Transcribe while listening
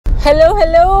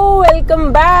Hello,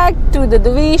 welcome back to the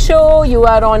TheDiviShow. You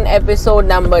are on episode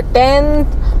number 10.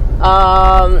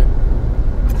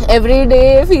 Every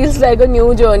day feels like a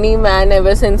new journey, man,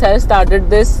 ever since I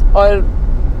started this. Or,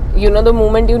 the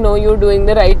moment you know you're doing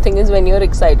the right thing is when you're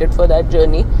excited for that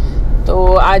journey.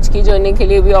 तो आज की journey के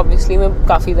लिए भी obviously मैं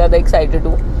काफ़ी ज़्यादा excited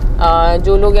हूँ.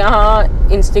 जो लोग यहाँ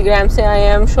इंस्टाग्राम से आए हैं,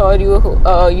 I am sure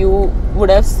you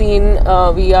would have seen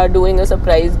we are doing a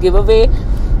surprise give away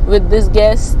with this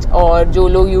guest. और जो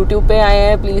लोग यूट्यूब पे आए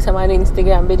हैं, प्लीज़ हमारे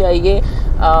इंस्टाग्राम पे जाइए,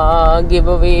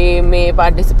 गिव अवे में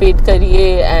पार्टिसिपेट करिए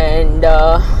and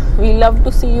we love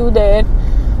to C you there.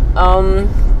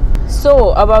 So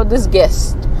about this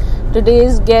guest,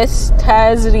 today's guest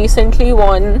has recently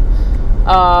won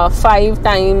 5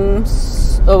 times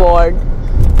award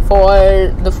for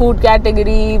the food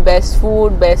category, best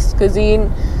food, best cuisine,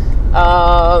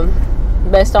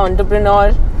 best entrepreneur.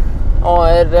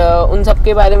 और उन सब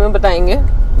के बारे में बताएंगे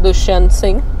दुष्यंत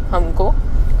सिंह हमको.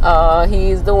 he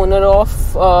is the owner of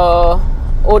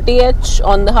OTH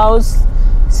on the house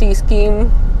C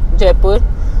scheme Jaipur.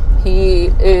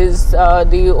 He is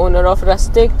the owner of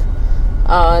Rustic,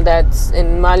 that's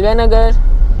in Malviya Nagar.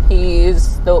 He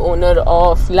is the owner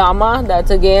of Lama,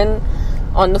 that's again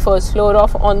on the first floor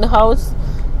of on the house.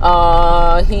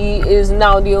 He is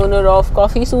now the owner of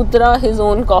Coffee Sutra, his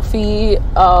own coffee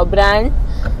brand.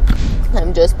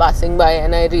 I'm just passing by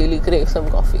and I really crave some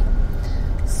coffee.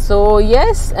 So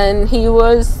yes, and he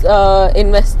was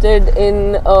invested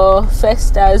in a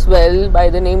fest as well by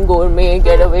the name Gourmet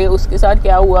Getaway. उसके साथ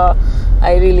क्या हुआ?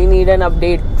 I really need an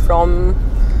update from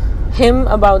him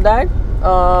about that.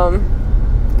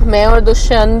 मैं और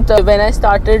Dushyant, when I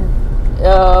started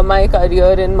my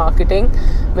career in marketing,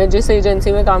 मैं जिस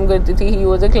agency में काम करती थी, he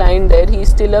was a client there, he's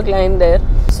still a client there.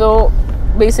 So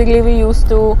basically we used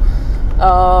to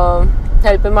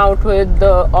help him out with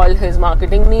all his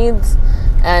marketing needs,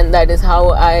 and that is how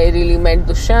I really met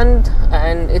Dushyant,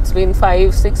 and it's been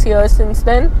 5-6 years since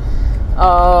then,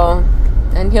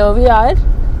 and here we are,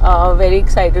 very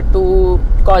excited to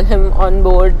call him on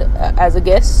board as a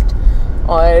guest.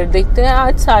 और देखते हैं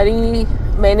आज सारी,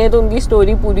 मैंने तो उनकी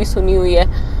story पूरी सुनी हुई है.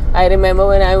 I remember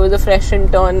when I was a fresh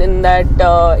intern in that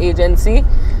agency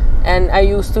and I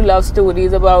used to love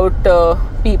stories about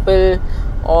people,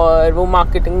 और वो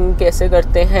मार्केटिंग कैसे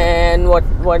करते हैं and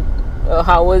what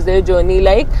how was their journey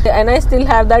like. And I still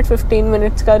have that 15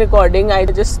 minutes का recording. I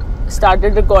just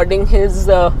started recording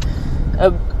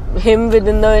him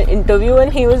within the interview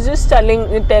and he was just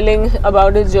telling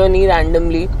about his journey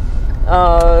randomly.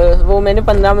 वो मैंने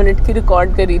 15 minute की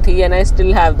record करी थी and I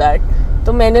still have that.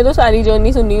 तो मैंने तो सारी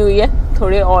जर्नी सुनी हुई है.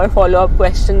 थोड़े और फॉलो अप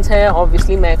क्वेश्चंस हैं,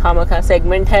 ऑब्वियसली मैं खामखा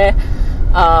सेगमेंट है.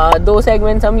 2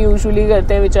 सेगमेंट्स हम यूजुअली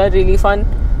करते हैं विच आर रियली फन,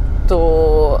 तो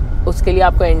उसके लिए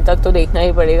आपको एंड तक तो देखना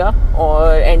ही पड़ेगा,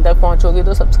 और एंड तक पहुँचोगे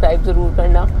तो सब्सक्राइब ज़रूर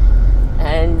करना.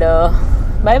 And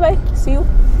bye bye, C you.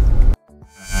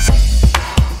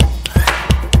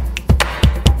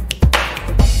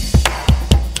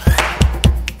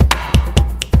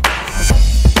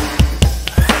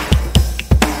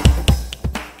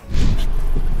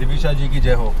 Divisha जी की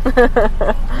जय हो.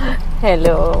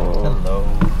 हेलो.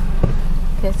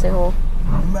 कैसे हो?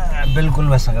 मैं बिल्कुल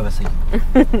वैसा का वैसे ही.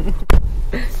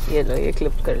 ये लो, ये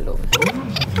क्लिप कर लो.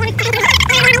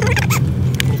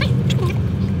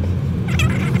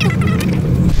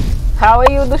 How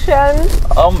are you, Dushyant?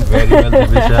 I'm very well,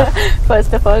 Divisha.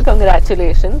 First of all,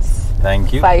 congratulations.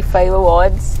 Thank you. 5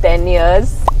 awards, 10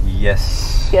 years. Yes.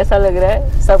 कैसा लग रहा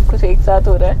है? सब कुछ एक साथ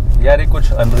हो रहा है. यार ये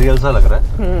कुछ अनरियल सा लग रहा है.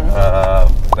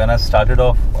 When I started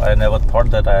off, I never thought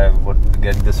that I would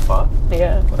get this far.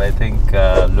 Yeah. But I think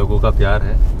लोगों का प्यार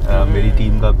है, मेरी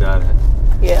टीम का प्यार है.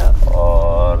 Yeah.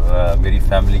 और मेरी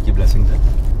फैमिली की ब्लेसिंग्स है.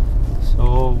 So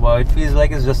it feels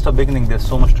like it's just a beginning. There's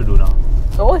so much to do now.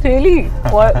 Oh really?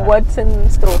 What's in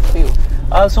store for you?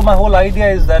 So my whole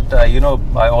idea is that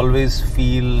I always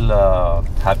feel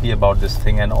happy about this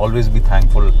thing and always be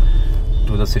thankful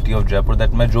to the city of Jaipur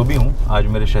that मैं जो भी हूँ आज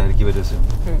मेरे शहर की वजह से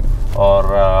हूँ. और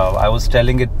I was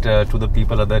telling it to the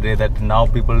people other day that now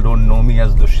people don't know me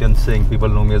as Dushyant Singh,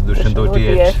 people know me as Dushyant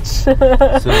OTH.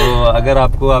 So अगर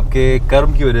आपको आपके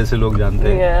कर्म की वजह से लोग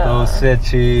जानते हैं तो उससे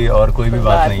अच्छी और कोई भी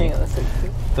बात नहीं है.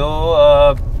 तो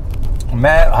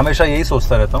मैं हमेशा यही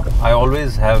सोचता रहता हूँ. I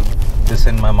always have this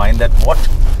in my mind that what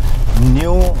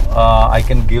new I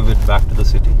can give it back to the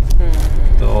city.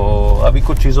 तो अभी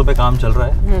कुछ चीज़ों पे काम चल रहा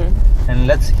है एंड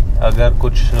लेट्स अगर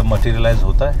कुछ मटेरियलाइज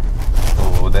होता है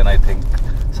तो देन आई थिंक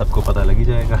सबको पता लग ही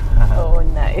जाएगा. Oh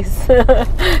nice.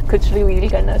 कुछ रिवील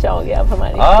करना चाहोगे आप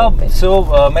हमारे?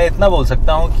 सो मैं इतना बोल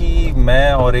सकता हूँ कि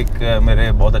मैं और एक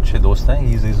मेरे बहुत अच्छे दोस्त हैं.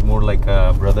 He is more like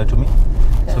a brother to me.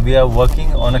 So we are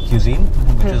working on a cuisine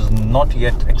which is not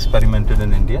yet experimented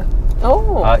in India.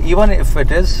 Even if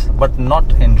it is, but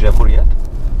not in Jaipur yet.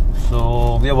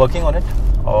 So we are working on it.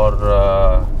 और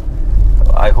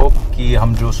I hope कि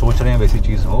हम जो सोच रहे हैं वैसी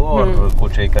चीज़ हो और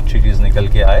कुछ एक अच्छी चीज़ निकल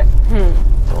के आए.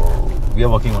 तो we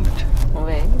are working on it.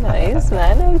 Very nice,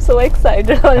 man. I'm so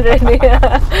excited already.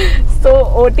 So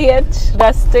OTH,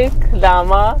 Rustic,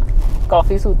 Lama,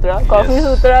 coffee Sutra. Coffee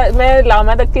सूत्रा मैं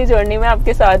लामा तक की जर्नी में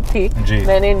आपके साथ थी.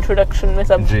 मैंने इंट्रोडक्शन में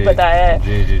सब बताया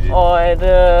है. और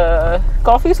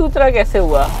कॉफी सूत्रा कैसे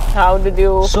हुआ? How did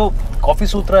you? So coffee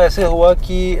सूत्रा ऐसे हुआ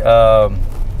कि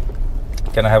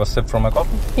can I have a sip from my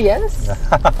coffee? Yes.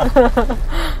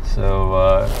 So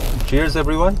cheers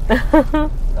everyone.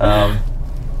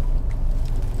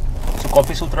 So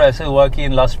Coffee Sutra ऐसे हुआ कि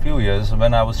in last few years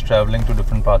when I was traveling to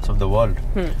different parts of the world,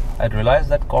 I realized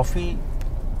that coffee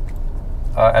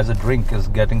as a drink is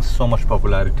getting so much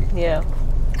popularity. Yeah.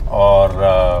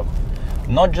 Or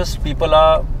not just people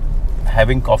are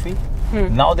having coffee,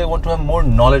 now they want to have more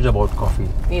knowledge about coffee.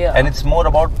 Yeah. And it's more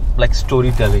about like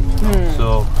storytelling, you know. So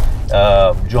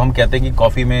जो हम कहते हैं कि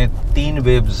coffee में 3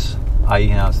 waves आई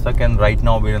हैं आज तक, and right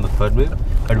now we're in the 3rd wave,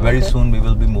 but very soon we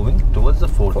will be moving towards the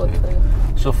 4th wave.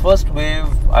 So first wave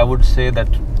I would say that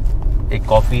एक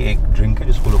कॉफी एक ड्रिंक है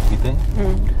जिसको लोग पीते हैं.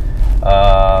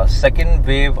 सेकेंड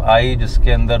वेव आई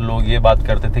जिसके अंदर लोग ये बात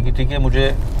करते थे कि ठीक है मुझे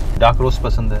डार्क रोस्ट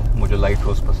पसंद है, मुझे लाइट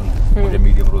रोस्ट पसंद है, मुझे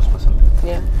मीडियम रोस्ट पसंद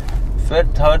है. फिर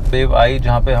थर्ड वेव आई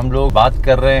जहाँ पे हम लोग बात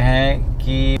कर रहे हैं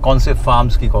कि कौन से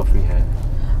फार्म्स की कॉफी है,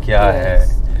 क्या है.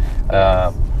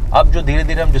 अब जो धीरे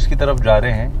धीरे हम जिसकी तरफ जा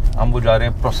रहे हैं, हम वो जा रहे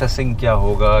हैं प्रोसेसिंग क्या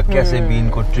होगा, कैसे बीन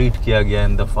को ट्रीट किया गया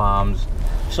in the farms.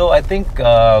 So I think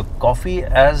coffee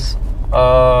as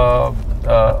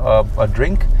a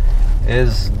drink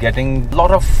is getting a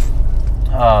lot of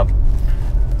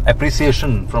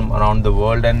appreciation from around the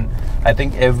world, and I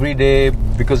think every day,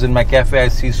 because in my cafe I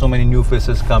see so many new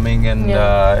faces coming and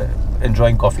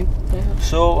enjoying coffee.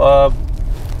 So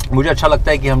मुझे अच्छा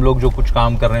लगता है कि हम लोग जो कुछ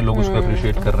काम कर रहे हैं लोग उसको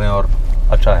अप्रिशिएट कर रहे हैं और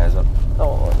अच्छा है सर.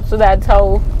 So that's how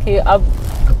कि अब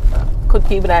खुद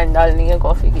की ब्रांड डालनी है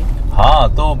कॉफी की. हाँ,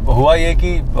 तो हुआ ये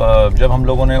कि जब हम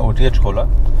लोगों ने OTH खोला,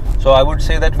 so I would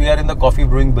say that we are in the coffee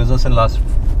brewing business in last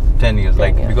 10 years,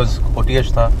 like because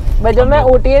OTH था. But जब मैं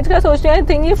OTH का सोच रही हूँ, I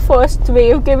think ये फर्स्ट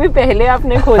वेव के भी पहले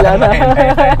आपने खोला था.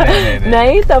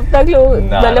 नहीं, तब तक लोग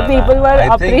मतलब people were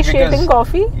appreciating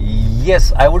coffee.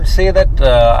 Yes, I would say that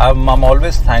I'm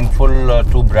always thankful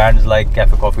to brands like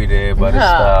Cafe Coffee Day,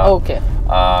 Barista,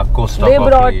 Costa They Coffee.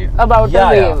 brought about a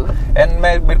wave. And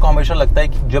मेरे को हमेशा लगता है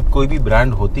कि जब कोई भी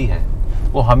ब्रांड होती है,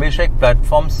 वो हमेशा एक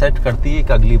प्लेटफॉर्म सेट करती है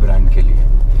एक अगली ब्रांड के लिए.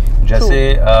 जैसे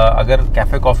अगर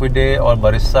कैफे कॉफी डे और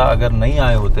बरिस्ता अगर नहीं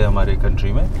आए होते हमारे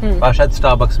कंट्री में, शायद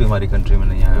स्टारबक्स भी हमारी कंट्री में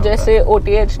नहीं आया होता. जैसे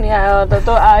OTH नहीं आया होता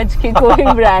तो आज की कोई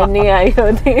ब्रांड नहीं आई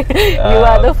होती. You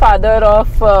are the father of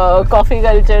coffee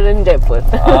culture in Jaipur.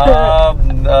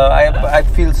 I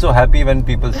feel so happy when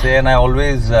people say, and I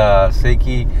always say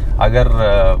कि अगर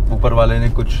ऊपर वाले ने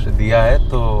कुछ दिया है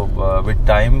तो with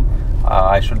time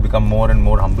I should become more and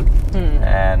more humble,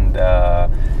 and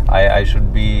I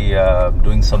should be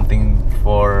doing something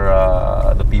for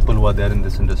the people who are there in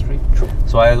this industry. True.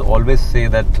 So I always say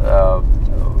that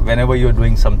whenever you're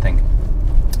doing something,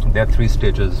 there are 3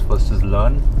 stages. First is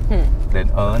learn,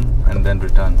 then earn, and then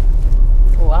return.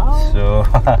 Wow. So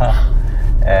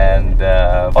and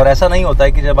और ऐसा नहीं होता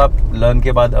है कि जब आप learn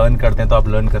के बाद earn करते हैं तो आप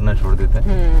learn करना छोड़ देते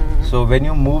हैं. So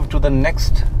when you move to the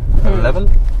next level,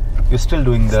 you're still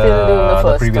doing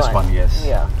the previous one. Yes.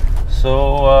 Yeah. So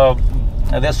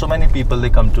there's so many people, they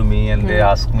come to me and they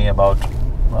ask me about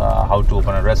how to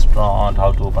open a restaurant,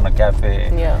 how to open a cafe.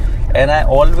 Yeah. And I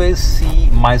always see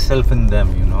myself in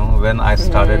them, you know, when I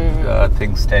started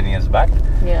things 10 years back.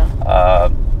 Yeah.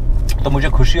 तो मुझे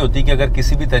खुशी होती है कि अगर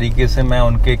किसी भी तरीके से मैं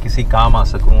उनके किसी काम आ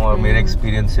सकूं और मेरे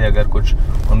एक्सपीरियंस से अगर कुछ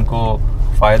उनको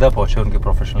फ़ायदा पहुंचे उनके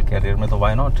प्रोफेशनल कैरियर में, तो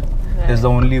why not? It's the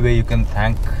only way you can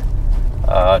thank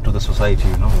to the society,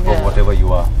 you know, for whatever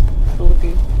you are.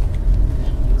 Absolutely.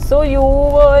 So you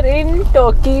were in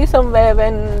Turkey somewhere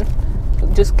when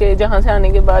जिसके जहाँ से आने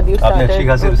के बाद you started. आपने अच्छी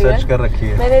खासी रिसर्च कर रखी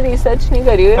है. मैंने रिसर्च नहीं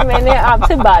करी हुई, मैंने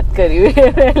आपसे बात करी हुई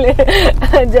है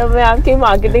पहले जब मैं आपकी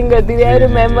मार्केटिंग करती थी. I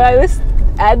remember I was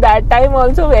at that time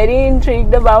also very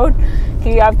intrigued about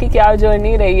कि आपकी क्या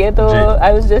जर्नी रही है. तो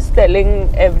I was just telling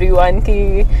everyone कि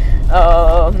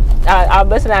आप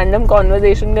बस रैंडम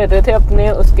कॉन्वर्सेशन कर रहे थे अपने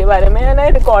उसके बारे में, and I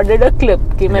recorded a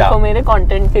clip कि मेरे को मेरे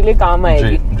कंटेंट के लिए काम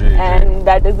आएगी, and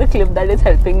that is the clip that is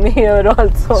helping me here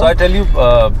also. So I tell you,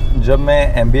 जब मैं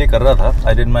MBA कर रहा था,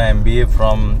 I did my MBA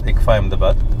from ICFA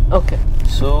Ahmedabad, okay.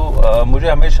 सो मुझे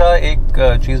हमेशा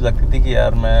एक चीज़ लगती थी कि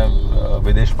यार मैं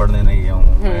विदेश पढ़ने नहीं गया हूँ,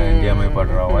 मैं इंडिया में पढ़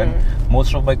रहा हूँ, and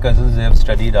most of my cousins they have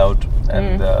studied out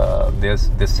and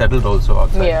they settled also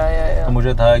outside. तो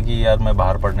मुझे था कि यार मैं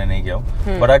बाहर पढ़ने नहीं गया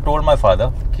हूँ, but I told my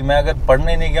father कि मैं अगर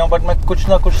पढ़ने नहीं गया हूँ बट मैं कुछ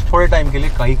ना कुछ थोड़े टाइम के लिए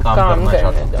कहीं काम करना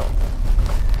चाहता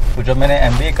हूँ। तो जब मैंने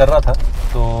MBA कर रहा था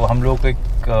तो हम लोग एक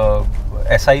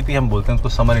SIP हम बोलते हैं उसको,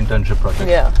 समर इंटर्नशिप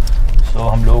प्रोजेक्ट। सो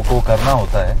हम लोगों को करना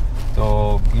होता है,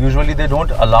 तो usually they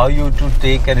don't allow you to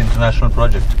take an international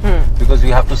project because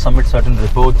you have to submit certain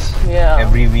reports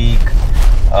every week.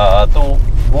 तो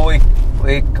वो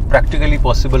एक प्रैक्टिकली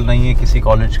पॉसिबल नहीं है किसी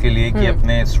कॉलेज के लिए कि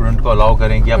अपने स्टूडेंट को अलाउ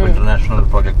करें कि आप इंटरनेशनल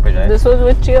प्रोजेक्ट पे जाएं। This was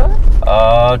which year?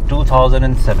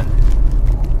 2007.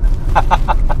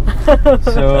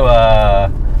 So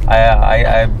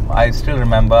I still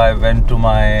remember I went to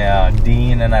my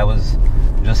dean and I was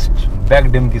just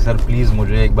begged him कि सर प्लीज़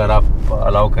मुझे एक बार आप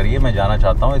अलाउ करिए, मैं जाना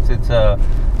चाहता हूँ,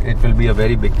 it will be a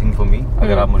very big thing for me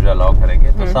अगर आप मुझे अलाउ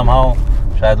करेंगे। तो somehow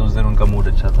शायद उस दिन उनका मूड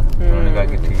अच्छा था, उन्होंने कहा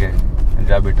कि ठीक है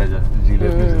जा बेटा जा, जी ले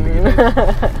अपनी ज़िंदगी।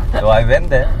 तो I went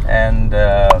there and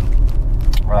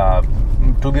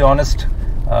to be honest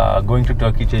going to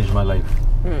Turkey changed my life.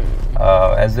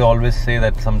 As they always say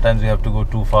that sometimes you have to go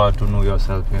too far to know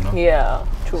yourself, you know. Yeah,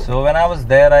 true. So when I was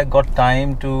there, I got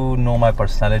time to know my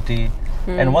personality,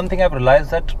 and one thing I've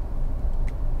realized that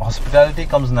hospitality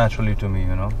comes naturally to me,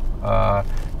 you know.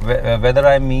 Whether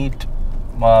I meet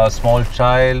a small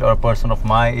child or a person of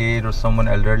my age or someone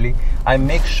elderly, I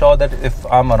make sure that if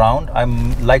I'm around, I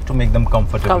like to make them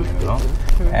comfortable. You know.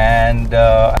 And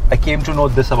I came to know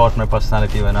this about my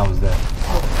personality when I was there.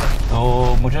 तो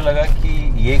मुझे लगा कि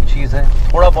ये एक चीज़ है,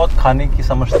 थोड़ा बहुत खाने की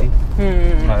समझ थी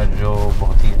जो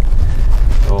बहुत ही है,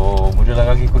 तो मुझे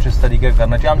लगा कि कुछ इस तरीके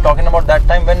करना चाहिए। I'm talking about that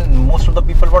time when most of the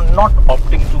people were not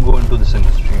opting to go into this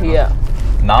industry. You know?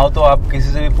 Now तो आप किसी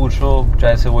से भी पूछो,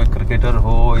 चाहे से वो एक क्रिकेटर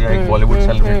हो या एक बॉलीवुड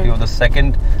सेलिब्रिटी हो, the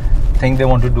second thing they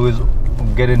want to do is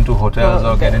get into hotels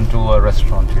or get into a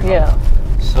restaurant. You know?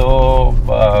 So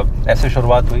ऐसे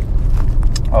शुरुआत हुई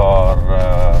और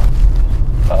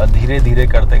धीरे धीरे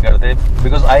करते करते,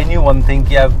 because I knew one thing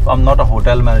कि I am not a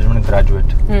hotel management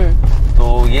graduate,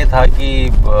 तो ये था कि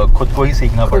खुद को ही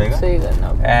सीखना पड़ेगा।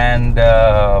 And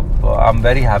I am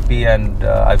very happy and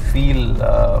I feel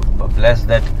blessed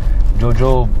that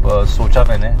जो सोचा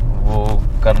मैंने वो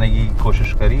करने की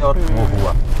कोशिश करी और वो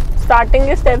हुआ। स्टार्टिंग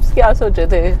के स्टेप्स क्या सोचे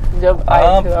थे जब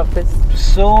आए थे वापस?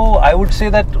 So I would say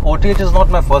that OTH is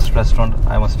not my first restaurant.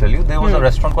 I must tell you, there was a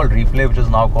restaurant called Replay, which is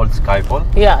now called Skyfall.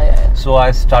 Yeah. So I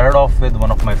started off with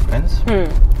one of my friends,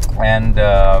 and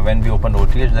when we opened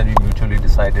OTH, then we mutually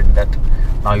decided that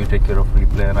now you take care of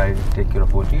Replay and I take care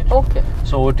of OTH. Okay.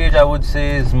 So OTH, I would say,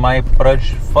 is my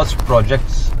first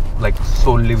projects, like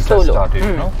solely which I started,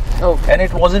 you know. Okay. And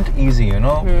it wasn't easy, you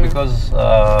know, because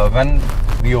when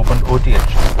we opened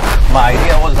OTH, my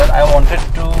idea was that I wanted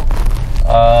to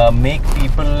make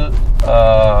people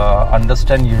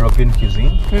understand European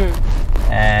cuisine,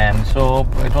 and so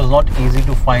it was not easy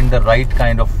to find the right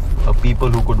kind of people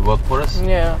who could work for us.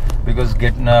 Yeah. Because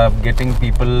getting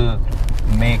people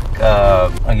make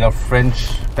your French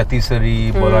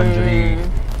patisserie, boulangerie,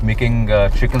 making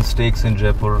chicken steaks in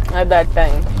Jaipur at that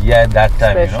time. Yeah, at that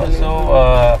time, especially. You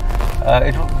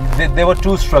know. So there were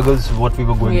two struggles what we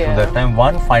were going through that time.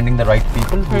 One, finding the right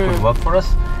people who could work for us,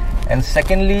 and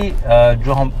secondly,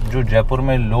 जो जयपुर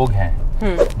में लोग हैं,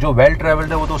 जो well travelled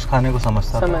है वो तो उस खाने को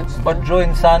समझता था, बट जो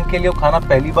इंसान के लिए वो खाना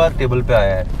पहली बार टेबल पे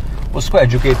आया है उसको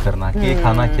एजुकेट करना कि ये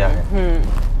खाना क्या है।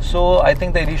 So I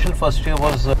think the initial first year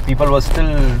was people were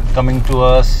still coming to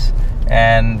us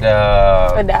and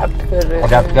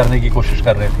adapt करने की कोशिश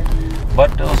कर रहे थे,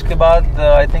 बट उसके बाद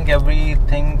I think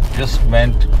everything just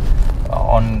went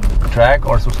on track,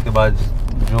 और उसके बाद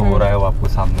जो हो रहा है वो आपको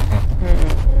सामने है।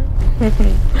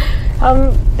 हम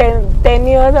 10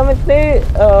 years हम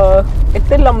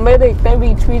इतने लंबे देखते हैं,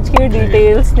 बीच बीच की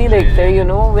डिटेल्स नहीं देखते। You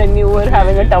know, when you were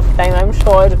having a tough time, I am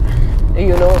sure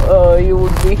you know you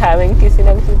would be having किसी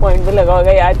ना किसी पॉइंट पे लगा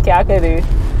होगा यार क्या करे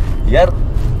यार।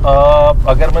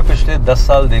 अगर मैं पिछले 10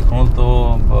 साल देखूं तो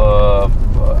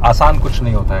आसान कुछ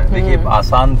नहीं होता है। देखिए,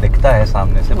 आसान दिखता है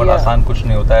सामने से, बट आसान कुछ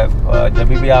नहीं होता है। जब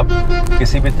भी आप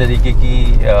किसी भी तरीके की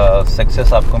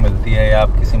सक्सेस आपको मिलती है या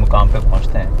आप किसी मुकाम पे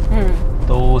पहुंचते हैं,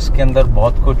 तो उसके अंदर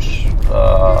बहुत कुछ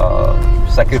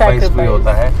सैक्रिफाइस भी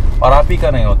होता है, और आप ही का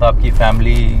नहीं होता, आपकी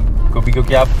फैमिली को भी,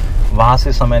 क्योंकि आप वहाँ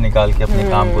से समय निकाल के अपने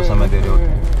काम को समय दे रहे होते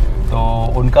हैं, तो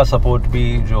उनका सपोर्ट भी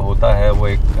जो होता है वो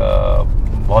एक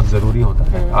बहुत ज़रूरी होता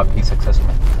है आपकी सक्सेस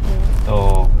में। तो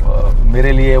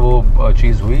मेरे लिए वो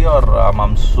चीज़ हुई, और I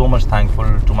am so much thankful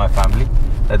to my family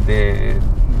that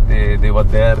they were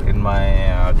there in my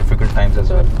difficult times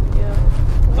as well.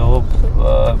 तो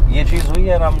ये चीज़ हुई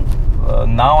है,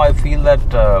 and now I feel that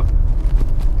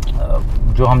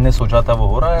जो हमने सोचा था वो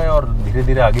हो रहा है, और धीरे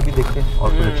धीरे आगे भी देखते हैं और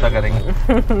कुछ अच्छा करेंगे.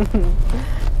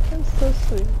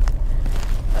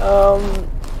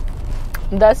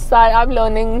 10 साल आप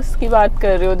लर्निंग्स की बात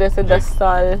कर रहे हो, जैसे 10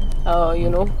 साल यू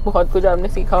नो बहुत कुछ आपने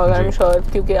सीखा होगा आई एम श्योर,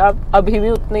 क्योंकि आप अभी भी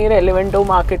उतने ही रेलेवेंट हो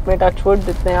मार्केट में, टचवुड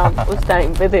जितने आप उस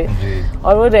टाइम पे थे.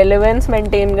 और वो रेलेवेंस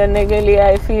मेंटेन करने के लिए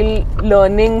आई फील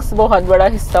लर्निंग्स बहुत बड़ा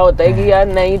हिस्सा होता है कि यार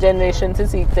नई जनरेशन से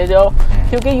सीखते जाओ,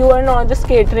 क्योंकि you are not just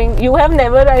catering, you have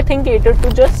never I think catered to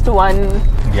just one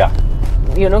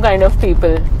you know kind of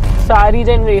people. सारी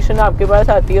जनरेशन आपके पास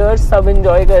आती है और सब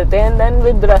एंजॉय करते हैं. And then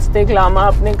with rustic, Lama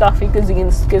आपने काफ़ी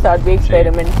कुजीन्स के साथ भी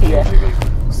एक्सपेरिमेंट किया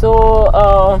है. सो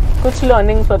कुछ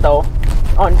लर्निंग्स बताओ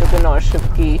एंटरप्रेन्योरशिप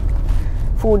की,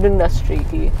 फूड इंडस्ट्री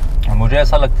की. मुझे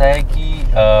ऐसा लगता है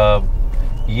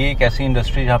कि ये एक ऐसी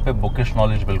इंडस्ट्री जहाँ पे बुकिश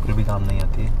नॉलेज बिल्कुल भी काम नहीं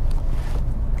आती है,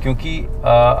 क्योंकि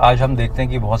आज हम देखते हैं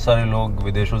कि बहुत सारे लोग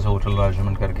विदेशों से होटल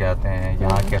मैनेजमेंट करके आते हैं,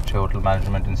 यहाँ के अच्छे होटल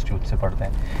मैनेजमेंट इंस्टीट्यूट से पढ़ते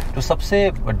हैं. जो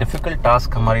सबसे डिफ़िकल्ट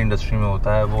टास्क हमारी इंडस्ट्री में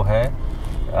होता है वो है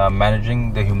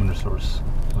managing the human resource,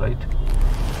 right.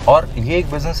 और ये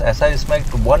एक बिजनेस ऐसा है जिसमें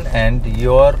to one and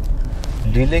you are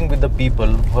dealing with the people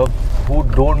who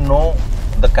don't know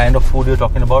the kind of food you are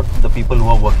talking about, the people who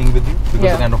are working with you,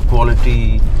 because the kind of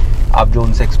quality आप जो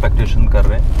उनसे expectation कर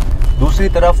रहे हैं. दूसरी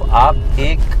तरफ आप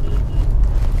एक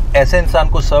ऐसे इंसान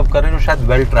को सर्व कर रहे हैं जो शायद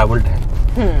वेल ट्रैवल्ड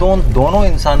है, तो उन दोनों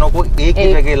इंसानों को एक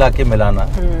ही जगह लाके मिलाना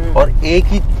और एक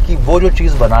ही की वो जो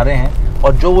चीज़ बना रहे हैं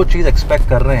और जो वो चीज़ एक्सपेक्ट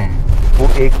कर रहे हैं वो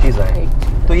एक चीज़ आए.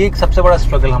 तो ये एक सबसे बड़ा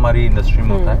स्ट्रगल हमारी इंडस्ट्री में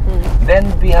होता है. Then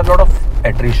we have lot of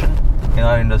attrition in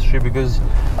our industry, because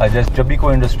जब भी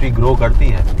कोई इंडस्ट्री ग्रो करती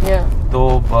है तो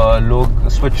लोग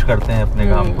स्विच करते हैं अपने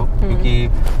काम को, क्योंकि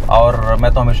और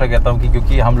मैं तो हमेशा कहता हूँ कि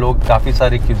क्योंकि हम लोग काफ़ी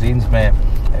सारे क्यूजीन्स में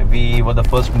we were the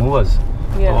first movers.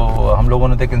 तो हम लोगों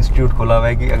ने तो एक इंस्टीट्यूट खोला हुआ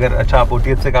है कि अगर अच्छा आप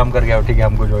ओटीएच से काम करके आओ, ठीक है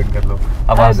हमको ज्वाइन कर लो,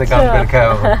 अब वहाँ से काम करके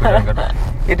आओ हमको ज्वाइन कर लो.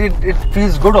 It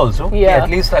feels good also,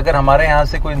 at least अगर हमारे यहाँ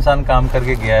से कोई इंसान काम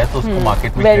करके गया है तो उसको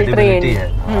मार्केट में क्रेडिबिलिटी है,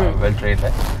 वेल ट्रेन्ड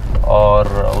है, और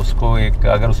उसको एक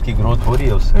अगर उसकी ग्रोथ हो रही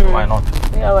है उससे, व्हाई नॉट.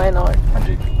 हाँ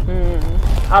जी.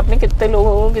 आपने कितने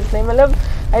लोगों को कितने मतलब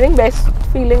I think best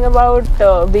feeling about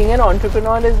being an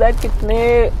entrepreneur is that कितने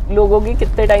लोगों की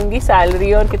कितने टाइम की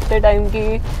सैलरी और कितने टाइम की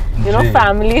यू नो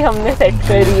फैमिली हमने सेट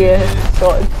करी है.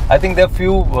 सो I think there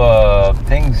few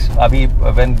things. अभी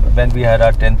when we had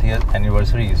our 10th year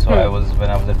anniversary, so when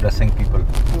I was addressing people,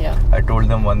 I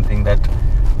told them one thing, that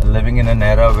living in an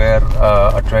era where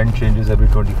a trend changes every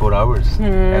 24 hours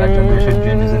and a generation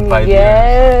changes in 5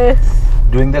 years,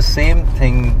 doing the same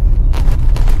thing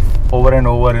over and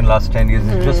over in last 10 years,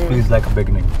 it just feels like a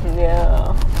beginning.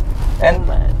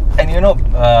 And you know,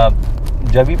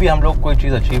 जब भी हम लोग कोई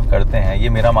चीज़ achieve करते हैं, ये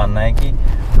मेरा मानना है कि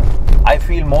I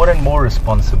feel more and more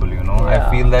responsible, you know. I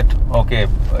feel that okay,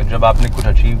 जब आपने कुछ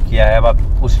अचीव किया है, अब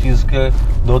आप उस चीज़ के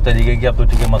दो तरीके की, आप तो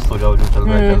ठीक है मस्त हो जाओ, जो चल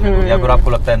रहा है चल रहा है, या फिर आपको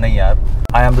लगता है नहीं यार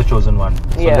I am the chosen one,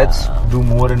 so let's do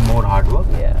more and more hard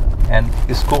work, and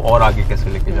इसको और आगे कैसे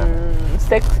लेके जाना.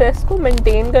 Success को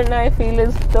maintain करना I feel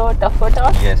is the tougher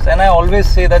task. Yes, and I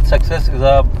always say that success is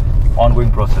a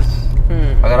ongoing process.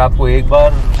 अगर आपको एक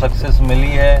बार सक्सेस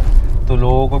मिली है तो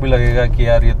लोगों को भी लगेगा कि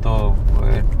यार ये तो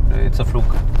it's a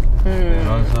fluke, you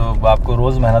know. सो आपको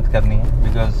रोज मेहनत करनी है,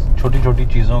 बिकॉज छोटी छोटी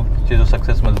चीज़ों से जो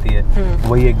सक्सेस मिलती है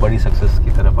वही एक बड़ी सक्सेस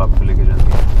की तरफ आपको लेके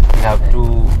जाती है. You have to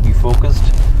be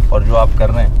focused, और जो आप कर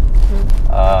रहे हैं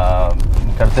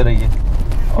करते रहिए.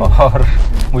 और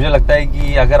मुझे लगता है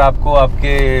कि अगर आपको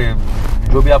आपके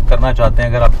जो भी आप करना चाहते हैं,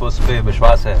 अगर आपको उस पर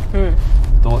विश्वास है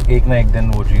तो एक ना एक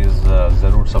दिन वो चीज़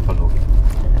ज़रूर सफल होगी.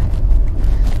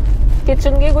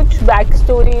 किचन की कुछ बैक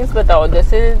स्टोरीज बताओ.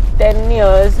 जैसे 10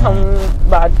 years हम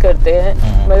बात करते हैं,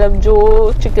 मतलब जो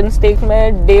चिकन स्टेक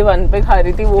में डे 1 पे खा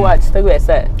रही थी वो आज तक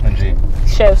वैसा है जी.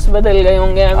 शेफ्स बदल गए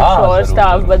होंगे, आई एम श्योर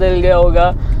स्टाफ बदल गया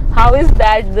होगा. How is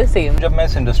that the same? जब मैं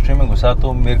इस इंडस्ट्री में घुसा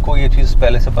तो मेरे को ये चीज़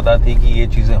पहले से पता थी कि ये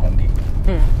चीज़ें होंगी,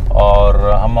 और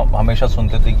हम हमेशा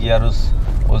सुनते थे कि यार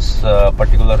उस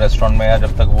पर्टिकुलर रेस्टोरेंट में यार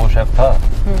जब तक वो शेफ था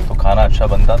तो खाना अच्छा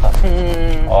बनता था,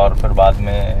 और फिर बाद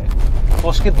में तो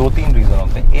उसके 2-3 रीज़न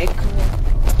होते हैं. एक,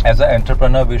 as a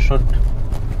entrepreneur we should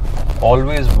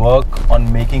always work on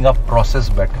making a process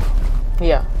better,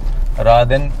 rather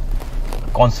than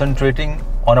concentrating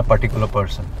on a particular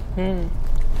person.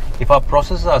 If our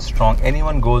processes are strong,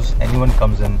 anyone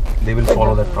comes in, they will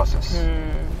follow that process.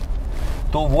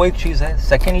 तो वो एक चीज़ है.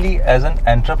 Secondly, as an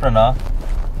entrepreneur,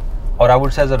 or I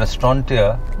would say as a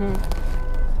restaurateur,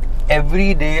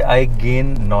 every day I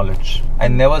gain knowledge. I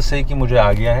never say कि मुझे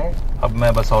आ गया है अब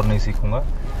मैं बस और नहीं सीखूंगा.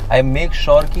 आई मेक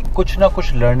श्योर कि कुछ ना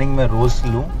कुछ लर्निंग में रोज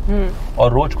लूं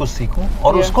और रोज कुछ सीखूं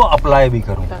और उसको अप्लाई भी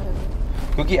करूं,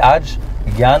 क्योंकि आज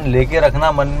ज्ञान लेके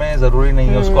रखना मन में जरूरी नहीं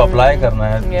है, उसको अप्लाई करना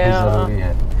है जरूरी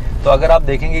है। तो अगर आप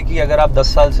देखेंगे कि अगर आप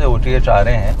 10 साल से OTH आ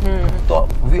रहे हैं तो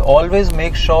वी ऑलवेज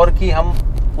मेक श्योर कि हम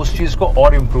उस चीज को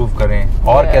और इम्प्रूव करें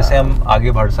और कैसे हम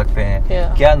आगे बढ़ सकते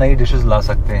हैं, क्या नई डिशेस ला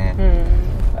सकते हैं।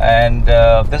 And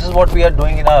this is what we are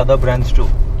doing in our other brands to,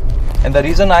 and the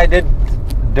reason I did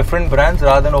different brands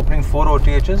rather than opening 4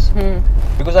 OTHs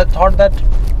because I thought that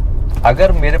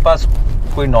अगर मेरे पास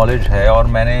कोई नॉलेज है और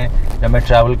मैंने जब मैं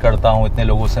ट्रैवल करता हूँ, इतने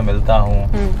लोगों से मिलता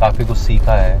हूँ, काफ़ी कुछ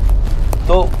सीखा है,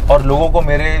 तो और लोगों को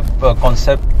मेरे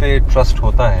कॉन्सेप्ट पे ट्रस्ट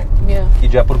होता है कि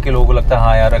जयपुर के लोगों को लगता है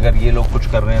हाँ यार अगर ये लोग कुछ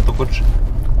कर रहे हैं तो कुछ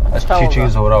अच्छी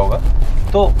चीज़ हो रहा होगा।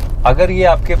 तो अगर ये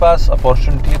आपके पास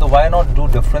अपॉर्चुनिटी है तो why not do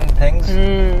different things?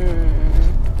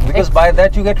 Because by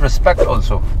that you get respect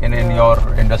also in your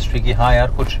industry कि हाँ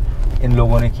यार कुछ इन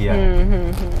लोगों ने किया है।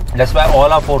 That's why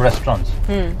all our 4 restaurants,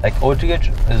 like OTH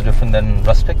is different than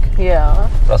Rustic,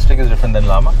 Rustic is different than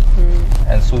Lama,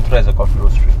 and Sutra is a coffee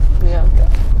roastery.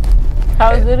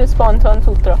 How is the response on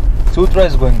Sutra? Sutra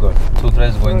is going good. Sutra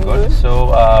is going good. So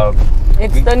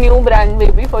it's the new brand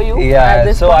maybe for you.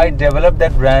 Yeah. So I developed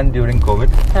that brand during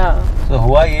COVID. So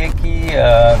हुआ ये कि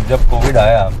जब COVID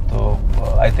आया तो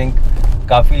I think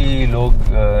काफ़ी लोग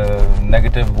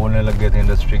negative बोलने लग गए थे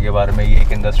इंडस्ट्री के बारे में, ये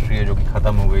एक इंडस्ट्री है जो कि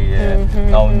ख़त्म हो गई है,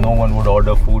 now no one would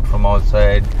order food from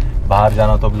outside, बाहर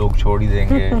जाना तो अब लोग छोड़ ही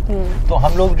देंगे। तो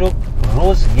हम लोग जो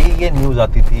रोज़ ये न्यूज़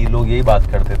आती थी, लोग यही बात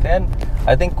करते थे। एंड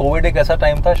आई थिंक कोविड एक ऐसा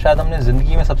टाइम था, शायद हमने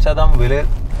ज़िंदगी में सबसे ज़्यादा हम वेले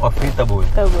और फ्री तब हुए।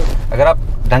 अगर आप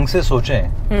ढंग से सोचें,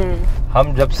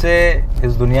 हम जब से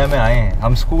इस दुनिया में आए हैं,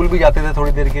 हम स्कूल भी जाते थे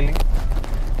थोड़ी देर के लिए,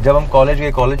 जब हम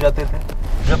कॉलेज जाते थे।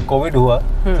 जब कोविड हुआ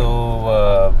तो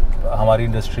हमारी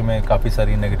इंडस्ट्री में काफ़ी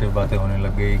सारी नेगेटिव बातें होने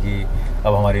लग गई कि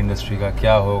अब हमारी इंडस्ट्री का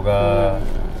क्या होगा,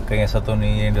 कहीं ऐसा तो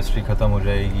नहीं है इंडस्ट्री ख़त्म हो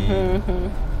जाएगी,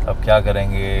 अब क्या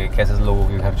करेंगे, कैसे लोगों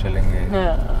के घर चलेंगे।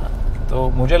 तो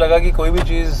मुझे लगा कि कोई भी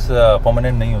चीज़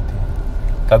परमानेंट नहीं होती है,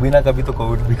 कभी ना कभी तो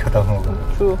कोविड भी ख़त्म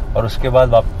होगा और उसके बाद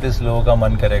वापस लोगों का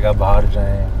मन करेगा बाहर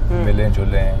जाएं, मिलें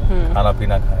जुलें, खाना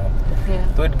पीना खाएं।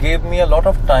 तो it gave me a lot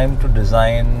of time to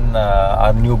design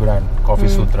our new brand coffee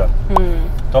सूत्रा।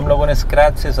 तो हम लोगों ने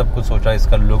स्क्रैच से सब कुछ सोचा,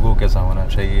 इसका लोगो कैसा होना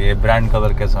चाहिए, ब्रांड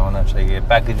कलर कैसा होना चाहिए,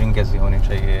 पैकेजिंग कैसी होनी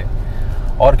चाहिए।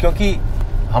 और क्योंकि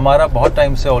हमारा बहुत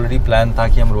टाइम से ऑलरेडी प्लान था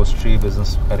कि हम रोस्ट्री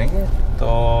बिजनेस करेंगे,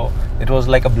 तो it was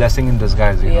like a blessing in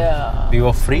disguise, you know. We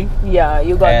were free. Yeah,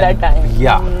 you got that time.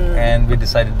 Yeah, and we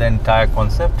decided the entire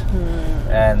concept.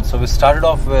 And so we started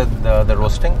off with the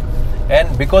roasting.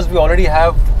 And because we already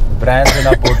have brands in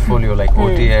our portfolio like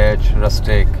OTH,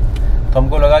 Rustic, तो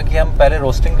हमको लगा कि हम पहले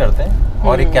roasting करते हैं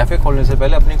और एक कैफे खोलने से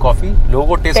पहले अपनी कॉफ़ी लोगों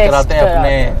को टेस्ट कराते हैं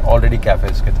अपने ऑलरेडी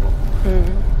कैफेज के थ्रू।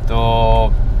 तो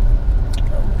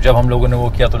जब हम लोगों ने वो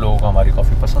किया तो लोगों को हमारी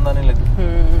कॉफ़ी पसंद आने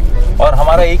लगी। और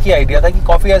हमारा एक ही आइडिया था कि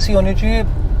कॉफ़ी ऐसी होनी चाहिए,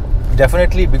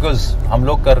 डेफिनेटली बिकॉज हम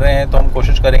लोग कर रहे हैं तो हम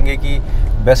कोशिश करेंगे कि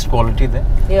बेस्ट क्वालिटी दें,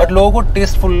 बट लोगों को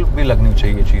टेस्टफुल भी लगनी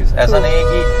चाहिए चीज़। ऐसा नहीं है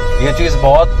कि ये चीज़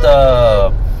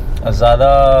बहुत ज़्यादा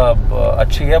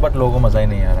अच्छी है बट लोगों को मज़ा ही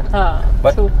नहीं आ रहा।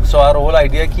 But so our whole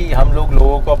idea कि हम लोग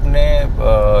लोगों को अपने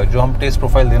जो हम टेस्ट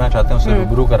प्रोफाइल देना चाहते हैं उससे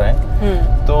रूबरू कराएं।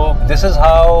 तो this is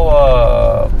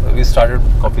how we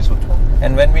started coffee Sutra.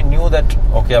 And when we knew that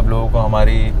okay अब लोगों को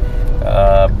हमारी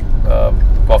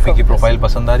कॉफ़ी की प्रोफाइल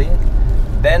पसंद आ रही है,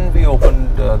 then we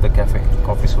opened the cafe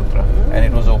Coffee Sutra, and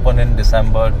it was opened in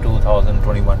December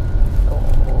 2021. Oh,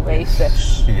 very fresh.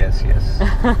 Yes.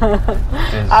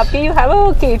 Aapki, you have a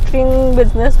catering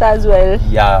business as well.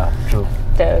 Yeah, true.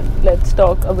 Let's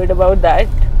talk a bit about that.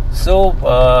 So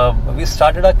we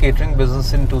started our catering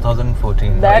business in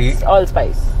 2014. That's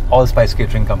Allspice. Allspice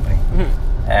Catering Company.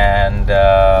 And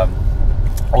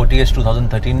OTH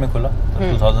 2013 में खुला,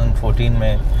 तो 2014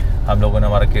 में हम लोगों ने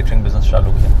हमारा catering business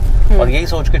चालू किया। और यही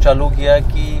सोच के चालू किया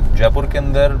कि जयपुर के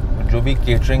अंदर जो भी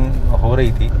केटरिंग हो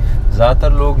रही थी,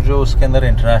 ज़्यादातर लोग जो उसके अंदर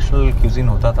इंटरनेशनल क्यूजिन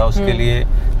होता था उसके लिए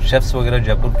शेफ्स वगैरह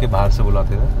जयपुर के बाहर से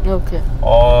बुलाते थे।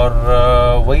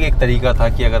 और वही एक तरीका था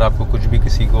कि अगर आपको कुछ भी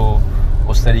किसी को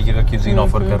उस तरीके का क्यूजिन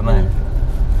ऑफर करना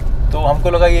है तो हमको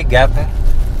लगा ये गैप है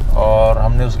और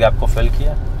हमने उस गैप को फिल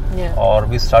किया। और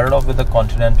we started off with the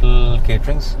continental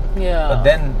caterings, but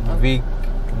then we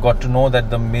got to know that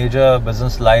the major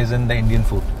business lies in the Indian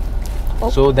food.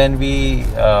 So then we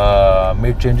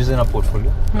made changes in our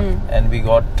portfolio and we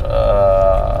got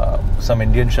some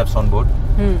Indian chefs on board.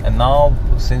 And now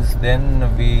since then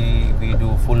we do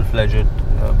full-fledged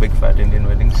big fat Indian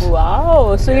weddings.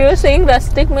 Wow! So you're saying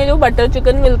Rustic में जो butter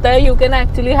chicken मिलता है, you can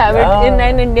actually have it in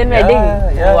an Indian wedding?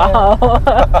 Wow!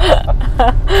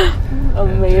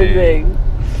 Amazing.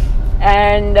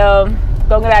 And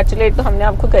congratulate तो हमने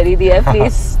आपको कर ही दिया है.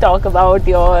 Please talk about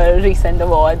your recent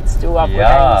awards जो आपको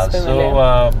Times पे मिले.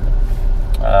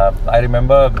 I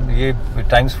remember ये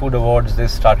Times Food Awards, they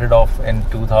started off in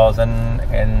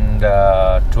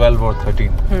 2012 or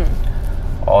 13.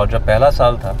 और जब पहला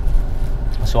साल था,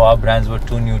 so our brands were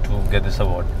too new to get this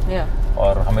award. Yeah.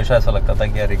 और हमेशा ऐसा लगता था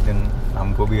कि यार एक दिन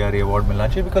हमको भी यार ये अवार्ड मिलना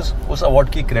चाहिए, बिकॉज उस अवार्ड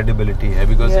की क्रेडिबिलिटी है,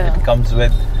 बिकॉज इट कम्स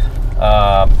विद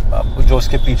जो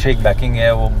उसके पीछे एक बैकिंग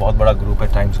है, वो बहुत बड़ा ग्रुप है,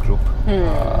 times group.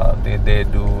 They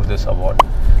do this award.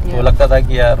 तो लगता था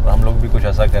कि यार हम लोग भी कुछ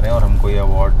ऐसा करें और हमको ये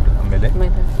अवार्ड मिले.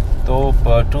 तो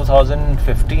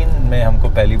 2015 में हमको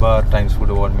पहली बार टाइम्स फूड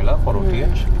अवार्ड मिला for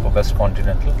OTH, for best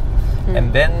continental. And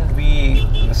then we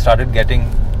started getting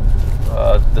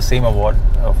the same award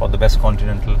for the best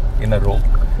continental in a row.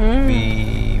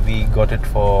 We got it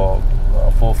for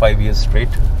 4-5 years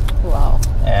straight. Wow.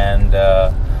 And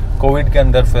COVID के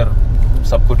अंदर फिर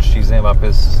सब कुछ चीज़ें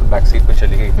वापस back seat पे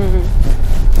चली गई.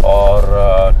 और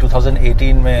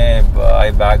 2018 में I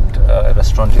bagged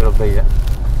Restaurateur of the Year,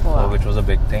 which was a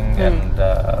big thing.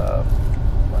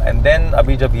 And then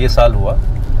अभी जब ये साल हुआ,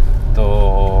 तो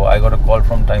I got a call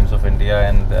from Times of India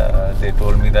and they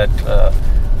told me that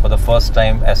for the first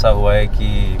time ऐसा हुआ है कि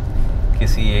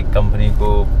किसी एक कंपनी को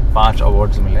 5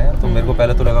 अवार्ड्स मिले हैं. तो मेरे को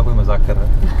पहले तो लगा कोई मजाक कर रहा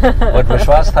है, बट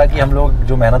विश्वास था कि हम लोग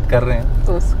जो मेहनत कर रहे हैं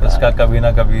उसका कभी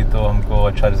ना कभी तो हमको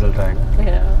अच्छा रिजल्ट आएगा.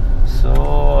 So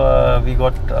we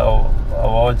got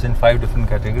awards in 5 different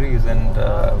categories and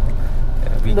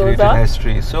we created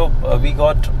history. So we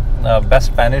got best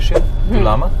Spanish to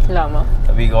Lama.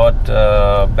 We got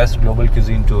best global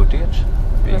cuisine to OTH.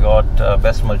 We got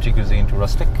best multi cuisine to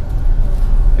Rustic.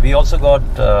 We also got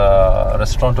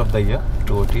Restaurant of the Year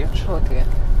to OTH.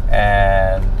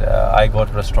 And I got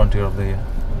Restaurateur of the Year.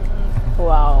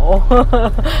 Wow.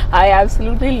 I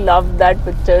absolutely love that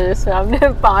picture जिसमें हमने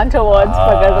 5 awards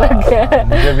पकड़ रखे हैं.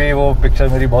 मुझे भी वो picture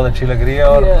मेरी बहुत अच्छी लग रही है.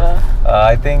 और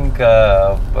I think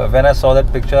when I saw that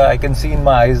picture, I can see in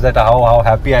my eyes that how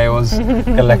happy I was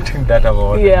collecting that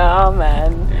award. Yeah,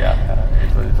 man. Yeah,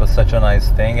 it was such a nice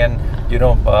thing. And you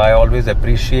know, I always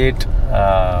appreciate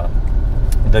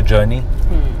the journey.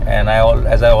 And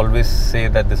as I always say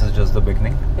that this is just the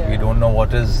beginning. We don't know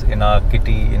what is in our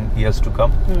kitty in years to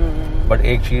come. But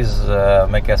एक चीज़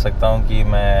मैं कह सकता हूँ कि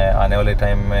मैं आने वाले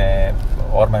time में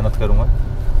और मेहनत करूँगा,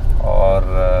 और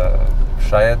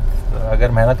शायद अगर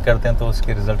मेहनत करते हैं तो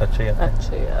उसके रिजल्ट अच्छे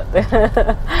आते हैं.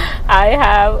 I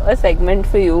have a segment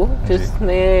for you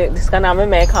जिसका नाम है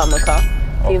मैं खामखा.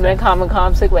 कि मैं खामखा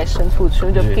आपसे क्वेश्चंस पूछ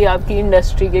रही हूँ, जबकि आपकी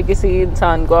इंडस्ट्री के किसी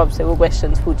इंसान को आपसे वो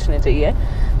क्वेश्चंस पूछने चाहिए.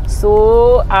 So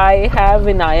I have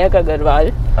Vinayak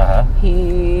Agarwal. He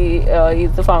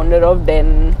is the founder of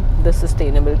Den, the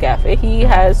sustainable cafe. He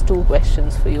has 2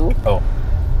 questions for you.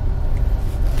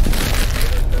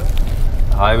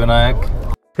 Hi Vinayak.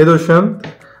 Hey Dushyant,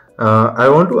 I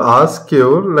want to ask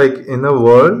you, like in a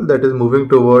world that is moving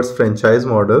towards franchise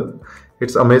model,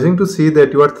 it's amazing to see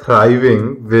that you are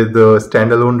thriving with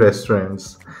standalone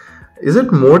restaurants. Is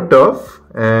it more tough,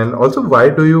 and also why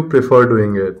do you prefer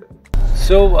doing it?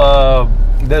 So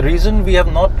the reason we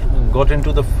have not got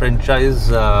into the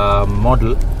franchise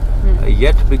model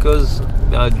yet, because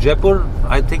Jaipur,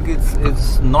 I think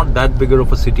it's not that big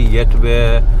of a city yet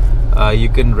where you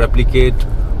can replicate,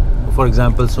 for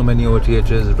example, so many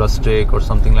OTHs, Rustic or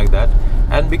something like that.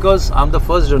 And because I'm the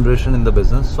first generation in the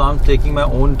business, so I'm taking my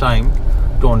own time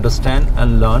to understand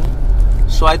and learn.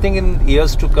 So I think in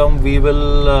years to come we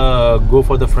will go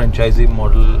for the franchisee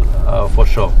model for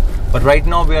sure. But right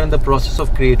now we are in the process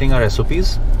of creating our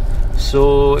SOPs.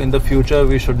 So in the future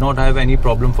we should not have any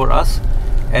problem for us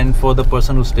and for the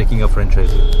person who's taking a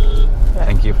franchise.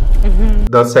 Thank you.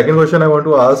 The second question I want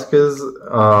to ask is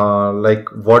like,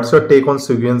 what's your take on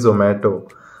Swiggy and Zomato?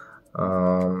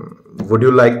 Would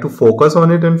you like to focus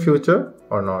on it in future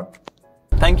or not?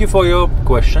 Thank you for your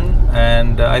question,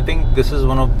 and I think this is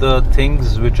one of the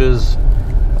things which is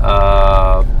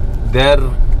there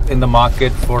in the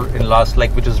market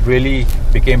which has really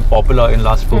became popular in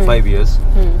last 4-5 years.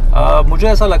 मुझे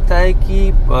ऐसा लगता है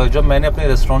कि जब मैंने अपने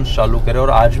restaurants चालू करे, और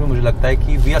आज भी मुझे लगता है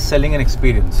कि we are selling an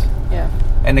experience.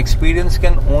 An experience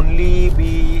can only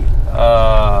be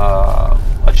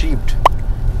achieved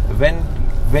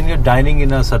when you're dining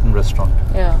in a certain restaurant.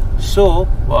 So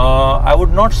I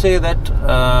would not say that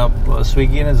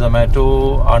Swiggy and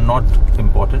Zomato are not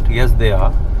important. Yes, they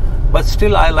are. But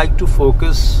still I like to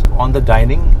focus on the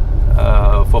dining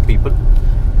for people.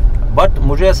 But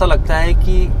मुझे ऐसा लगता है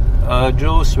कि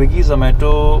जो Swiggy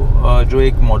Zomato जो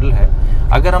एक model है,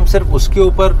 अगर हम सिर्फ उसके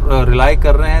ऊपर रिलाई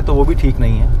कर रहे हैं तो वो भी ठीक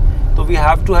नहीं है. तो we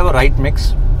have to have a right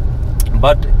mix.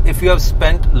 But if you have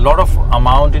spent a lot of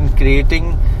amount in creating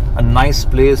a nice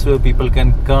place where people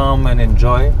can come and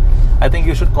enjoy, I think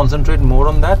you should concentrate more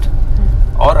on that.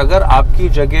 और अगर आपकी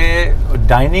जगह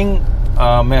dining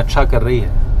में अच्छा कर रही है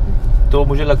तो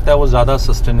मुझे लगता है वो ज़्यादा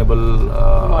सस्टेनेबल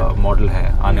मॉडल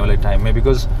है आने वाले टाइम में,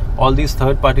 because all these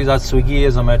third parties, आज स्विगी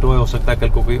है, जोमेटो है, हो सकता है कल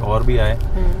को कोई और भी आए,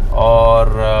 और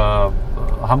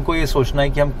हमको ये सोचना है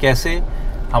कि हम कैसे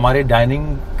हमारे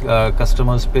डाइनिंग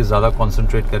कस्टमर्स पे ज़्यादा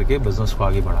कंसंट्रेट करके बिजनेस को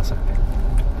आगे बढ़ा सकते हैं.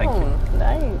 Thank you.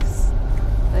 Nice,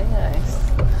 very nice.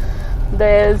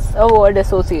 There's a word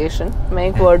association. मैं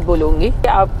एक वर्ड बोलूँगी कि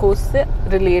आपको उससे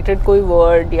रिलेटेड कोई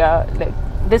वर्ड या like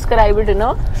describe it in a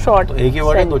short तो एक ही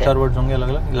वर्ड है, दो चार वर्ड होंगे अलग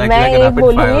अलग? मैं एक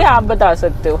बोलूँगी, आप बता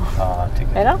सकते हो. ठीक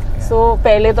है ना? So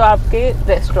पहले तो आपके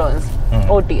restaurants,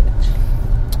 OTH.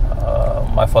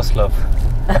 My first love.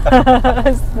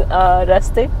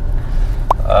 Rustic.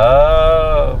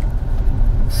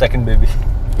 Second baby.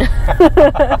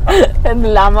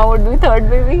 And Lama would be third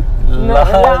baby? No,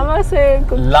 Lama se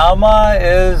Lama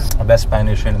is best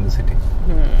Pan-Asian in the city.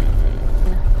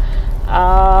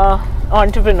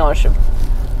 Entrepreneurship.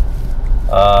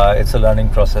 It's a learning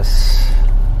process.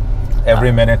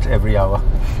 Every minute, every hour.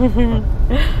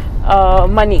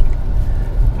 Money.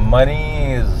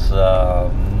 Money is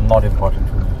not important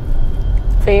for me.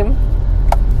 Fame.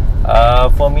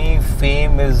 For me,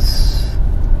 fame is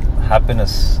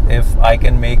happiness. If I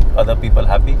can make other people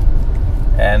happy,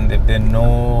 and if they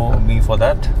know me for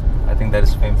that, I think that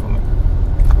is fame for me.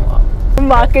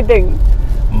 Marketing.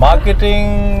 Marketing,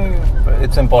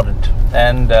 it's important,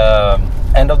 and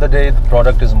end of the day, the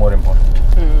product is more important.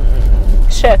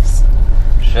 Chefs.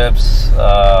 Chefs,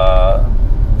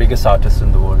 biggest artists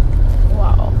in the world.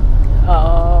 Wow.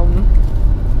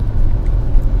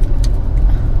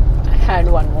 I had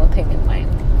one more thing in mind.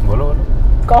 Bolo.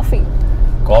 Coffee.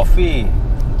 Coffee,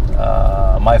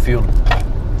 my fuel.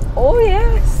 Oh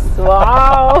yes!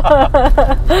 Wow!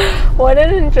 What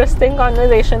an interesting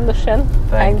conversation, Dushyant.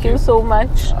 Thank you so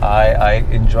much. I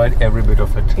enjoyed every bit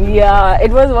of it. Yeah,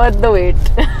 it was worth the wait.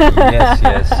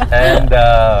 Yes. And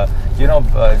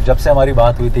जब से हमारी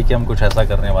बात हुई थी कि हम कुछ ऐसा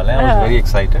करने वाले हैं, I was very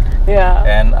excited. Yeah.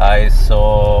 And I saw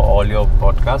all your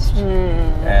podcasts,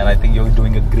 and I think you're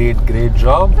doing a great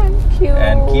job. Thank you.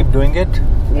 And keep doing it.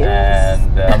 Yes.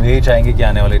 And हम यही चाहेंगे कि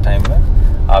आने वाले टाइम में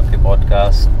आपके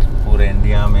पॉडकास्ट पूरे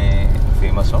इंडिया में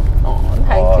फेमस हो.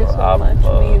 Thank you so much.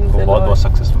 Means a lot. बहुत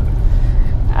सक्सेस मिले.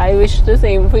 I wish the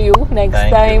same for you. Next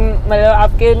time, मतलब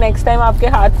आपके next time आपके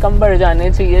हाथ कम बढ़ जाने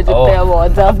चाहिए जितने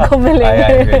awards आपको मिलेंगे. I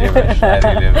really wish.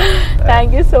 Thank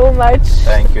you so much.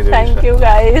 Thank you. Thank you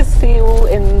guys. See you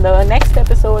in the next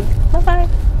episode. Bye.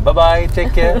 Bye.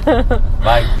 Take care.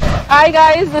 Bye. Hi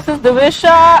guys, this is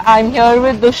TheDiviShow. I'm here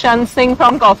with Dushyant Singh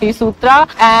from Coffee Sutra,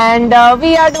 and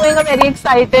we are doing a very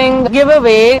exciting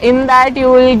giveaway. In that,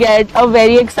 you will get a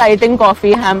very exciting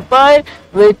coffee hamper,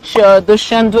 which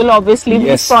Dushyant will obviously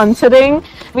be sponsoring.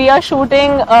 We are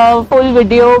shooting a full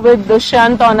video with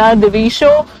Dushyant on our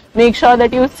TheDiviShow. Make sure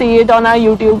that you see it on our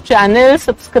YouTube channel,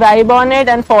 subscribe on it,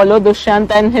 and follow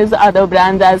Dushyant and his other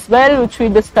brands as well, which we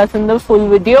discuss in the full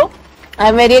video.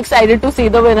 I'm very excited to see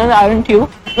the winner, aren't you?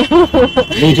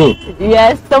 Me too.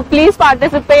 Yes, so please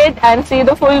participate and see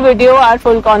the full video. Our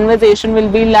full conversation will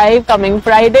be live coming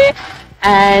Friday,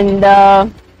 and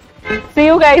see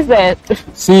you guys there.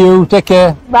 See you. Take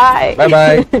care. Bye.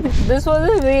 Bye. This was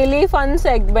a really fun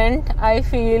segment. I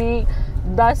feel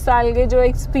 10 साल के जो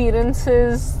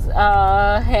experiences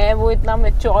हैं वो इतना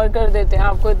mature कर देते हैं,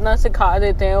 आपको इतना सिखा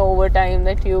देते हैं over time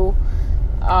that you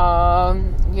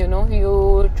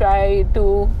you try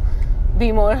to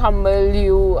be more humble,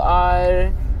 you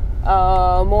are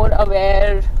more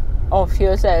aware of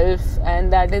yourself,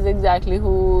 and that is exactly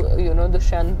who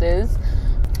Dushyant is.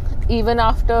 Even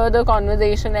after the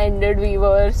conversation ended, we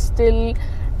were still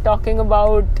talking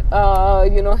about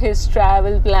his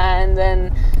travel plans,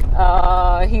 and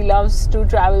he loves to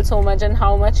travel so much, and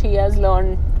how much he has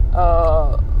learned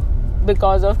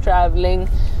because of traveling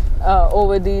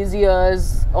over these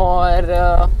years. और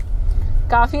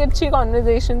काफ़ी अच्छी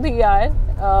conversation थी यार.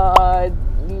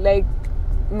 Like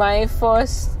my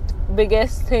first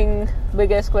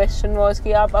biggest question was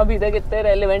कि आप अभी तक इतने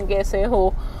relevant कैसे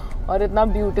हो, और इतना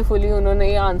beautifully उन्होंने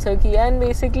ये आंसर किया. एंड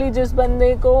बेसिकली जिस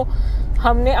बंदे को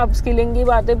हमने अपस्किलिंग की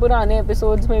बातें पुराने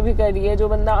एपिसोड्स में भी करी है, जो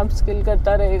बंदा अपस्किल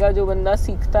करता रहेगा, जो बंदा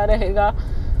सीखता रहेगा,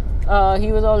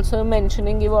 ही वाज आल्सो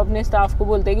मेंशनिंग कि वो अपने स्टाफ को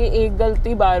बोलते हैं कि एक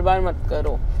गलती बार बार मत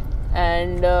करो.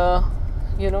 And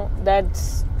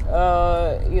that's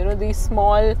these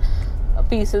small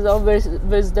pieces of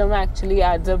wisdom actually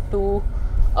adds up to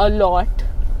a lot.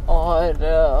 और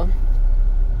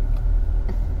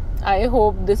I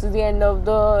hope this is the end of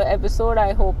the episode.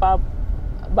 I hope आप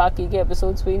बाकी के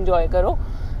एपिसोड्स भी इंजॉय करो.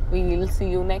 We will see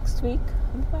you next week.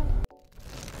 Bye.